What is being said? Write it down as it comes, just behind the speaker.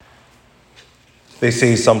They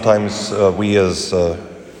say sometimes we as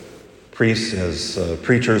priests, as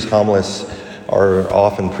preachers, homilists, are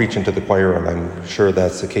often preaching to the choir, and I'm sure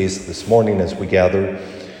that's the case this morning as we gather.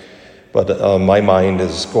 But my mind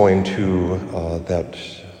is going to that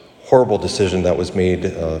horrible decision that was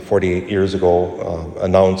made 48 years ago,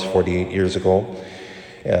 announced 48 years ago.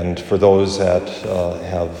 And for those that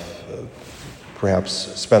have perhaps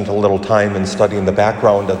spent a little time in studying the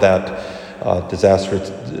background of that disastrous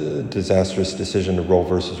decision of Roe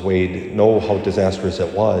versus Wade, know how disastrous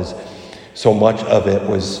it was. So much of it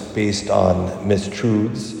was based on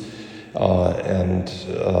mistruths and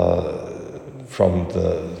from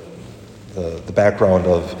the background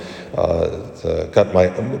of the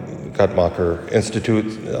Guttmacher Institute,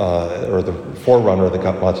 or the forerunner of the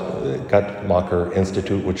Guttmacher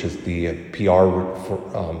Institute, which is the PR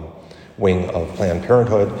wing of Planned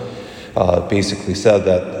Parenthood, basically said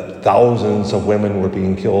that thousands of women were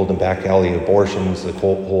being killed in back alley abortions, the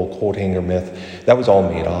whole coat hanger myth. That was all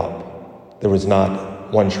made up. There was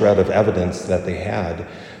not one shred of evidence that they had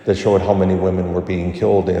that showed how many women were being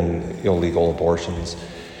killed in illegal abortions.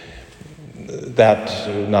 That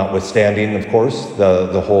notwithstanding, of course,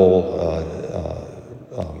 the whole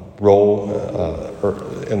Roe,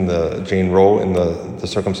 in the Jane Roe, in the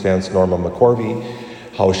circumstance, Norma McCorvey,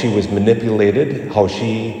 how she was manipulated, how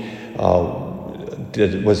she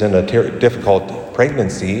was in a difficult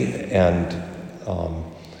pregnancy, and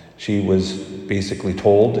she was basically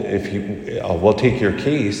told, if you we'll take your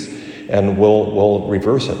case and we'll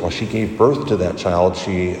reverse it. Well, she gave birth to that child.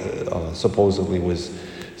 She supposedly was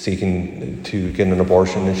seeking to get an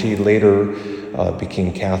abortion, and she later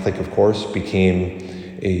became Catholic, of course,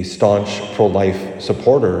 became a staunch pro-life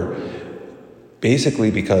supporter, basically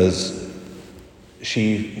because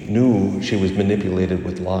she knew she was manipulated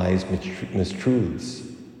with lies, mistruths.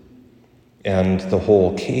 And the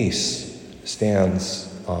whole case stands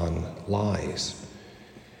on lies.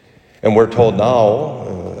 And we're told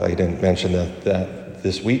now, I didn't mention that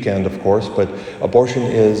this weekend, of course, but abortion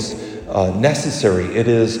is necessary. It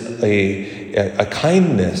is a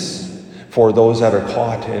kindness for those that are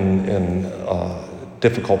caught in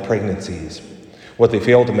difficult pregnancies. What they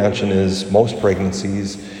fail to mention is most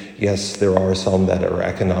pregnancies, yes, there are some that are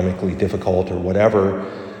economically difficult or whatever,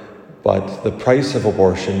 but the price of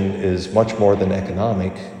abortion is much more than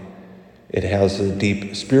economic. It has a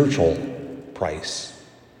deep spiritual price.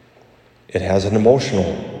 It has an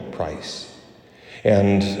emotional price.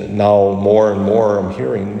 And now more and more I'm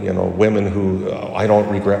hearing, women who, I don't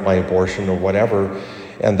regret my abortion or whatever,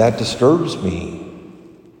 and that disturbs me.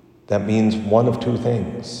 That means one of two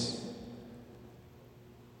things.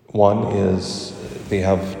 One is they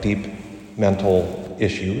have deep mental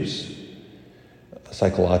issues,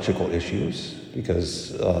 psychological issues,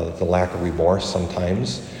 because the lack of remorse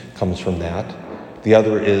sometimes comes from that. The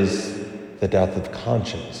other is the death of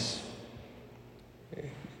conscience.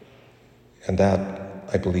 And that,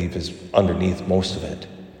 I believe, is underneath most of it.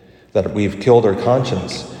 That we've killed our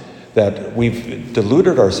conscience, that we've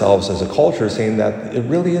deluded ourselves as a culture saying that it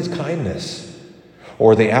really is kindness.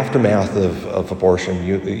 Or the aftermath of abortion,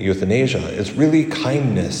 euthanasia, is really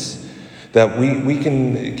kindness. That we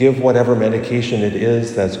can give whatever medication it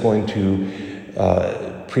is that's going to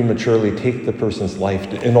prematurely take the person's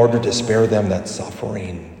life in order to spare them that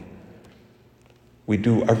suffering. We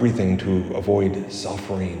do everything to avoid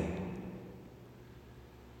suffering.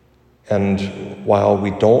 And while we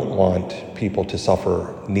don't want people to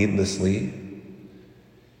suffer needlessly,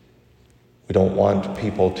 we don't want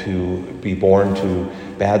people to be born to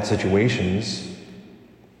bad situations,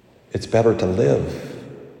 it's better to live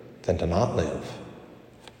than to not live.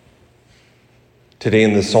 Today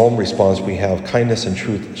in the psalm response, we have kindness and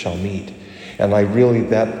truth shall meet. And I really,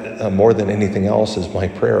 that more than anything else is my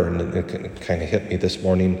prayer, and it kind of hit me this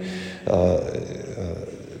morning,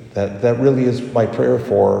 that really is my prayer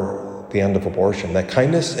for the end of abortion, that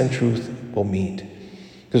kindness and truth will meet.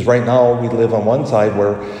 Because right now we live on one side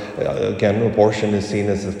where, again, abortion is seen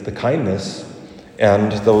as the kindness,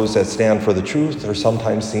 and those that stand for the truth are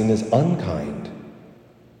sometimes seen as unkind.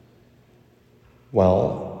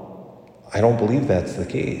 Well, I don't believe that's the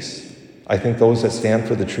case. I think those that stand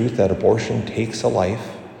for the truth, that abortion takes a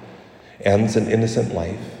life, ends an innocent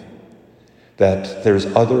life, that there's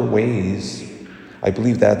other ways, I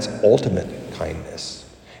believe that's ultimate kindness.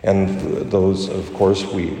 And those, of course,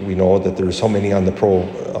 we know that there's so many on the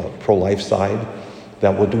pro-life side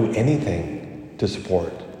that will do anything to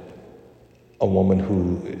support a woman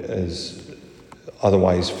who is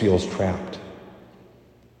otherwise feels trapped.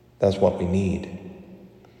 That's what we need.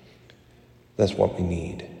 That's what we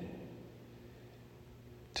need.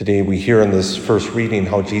 Today we hear in this first reading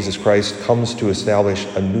how Jesus Christ comes to establish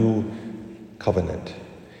a new covenant.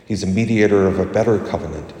 He's a mediator of a better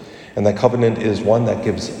covenant, and that covenant is one that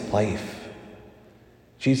gives life.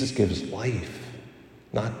 Jesus gives life,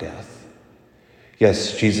 not death.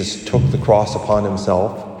 Yes, Jesus took the cross upon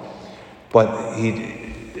himself, but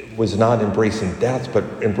he was not embracing death, but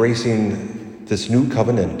embracing this new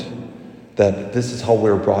covenant, that this is how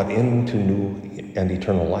we're brought into new and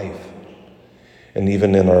eternal life. And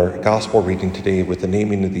even in our gospel reading today with the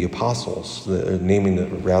naming of the apostles, the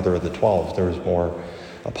naming rather of the 12, there's more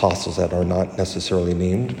apostles that are not necessarily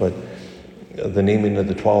named, but the naming of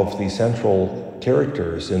the 12, the central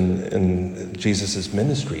characters in Jesus'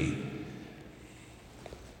 ministry.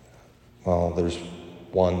 Well, there's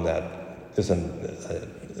one that is a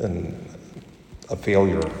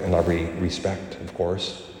failure in every respect, of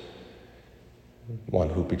course. One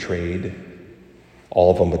who betrayed,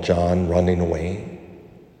 all of them but John running away.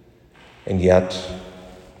 And yet,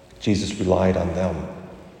 Jesus relied on them.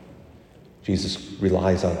 Jesus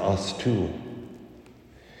relies on us too.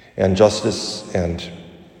 And justice and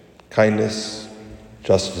kindness,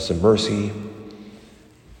 justice and mercy,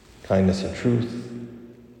 kindness and truth,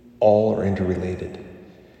 all are interrelated.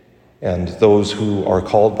 And those who are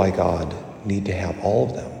called by God need to have all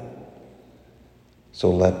of them.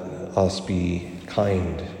 So let us be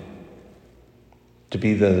kind, to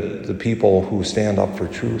be the people who stand up for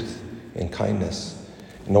truth and kindness,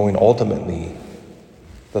 knowing ultimately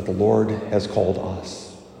that the Lord has called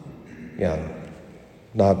us. Yeah,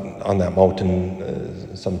 not on that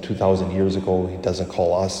mountain some 2,000 years ago. He doesn't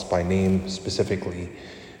call us by name specifically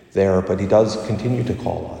there, but he does continue to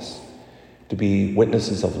call us to be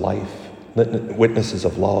witnesses of life, witnesses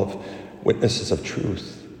of love, witnesses of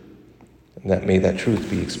truth. And that may that truth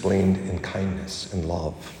be explained in kindness and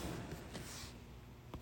love.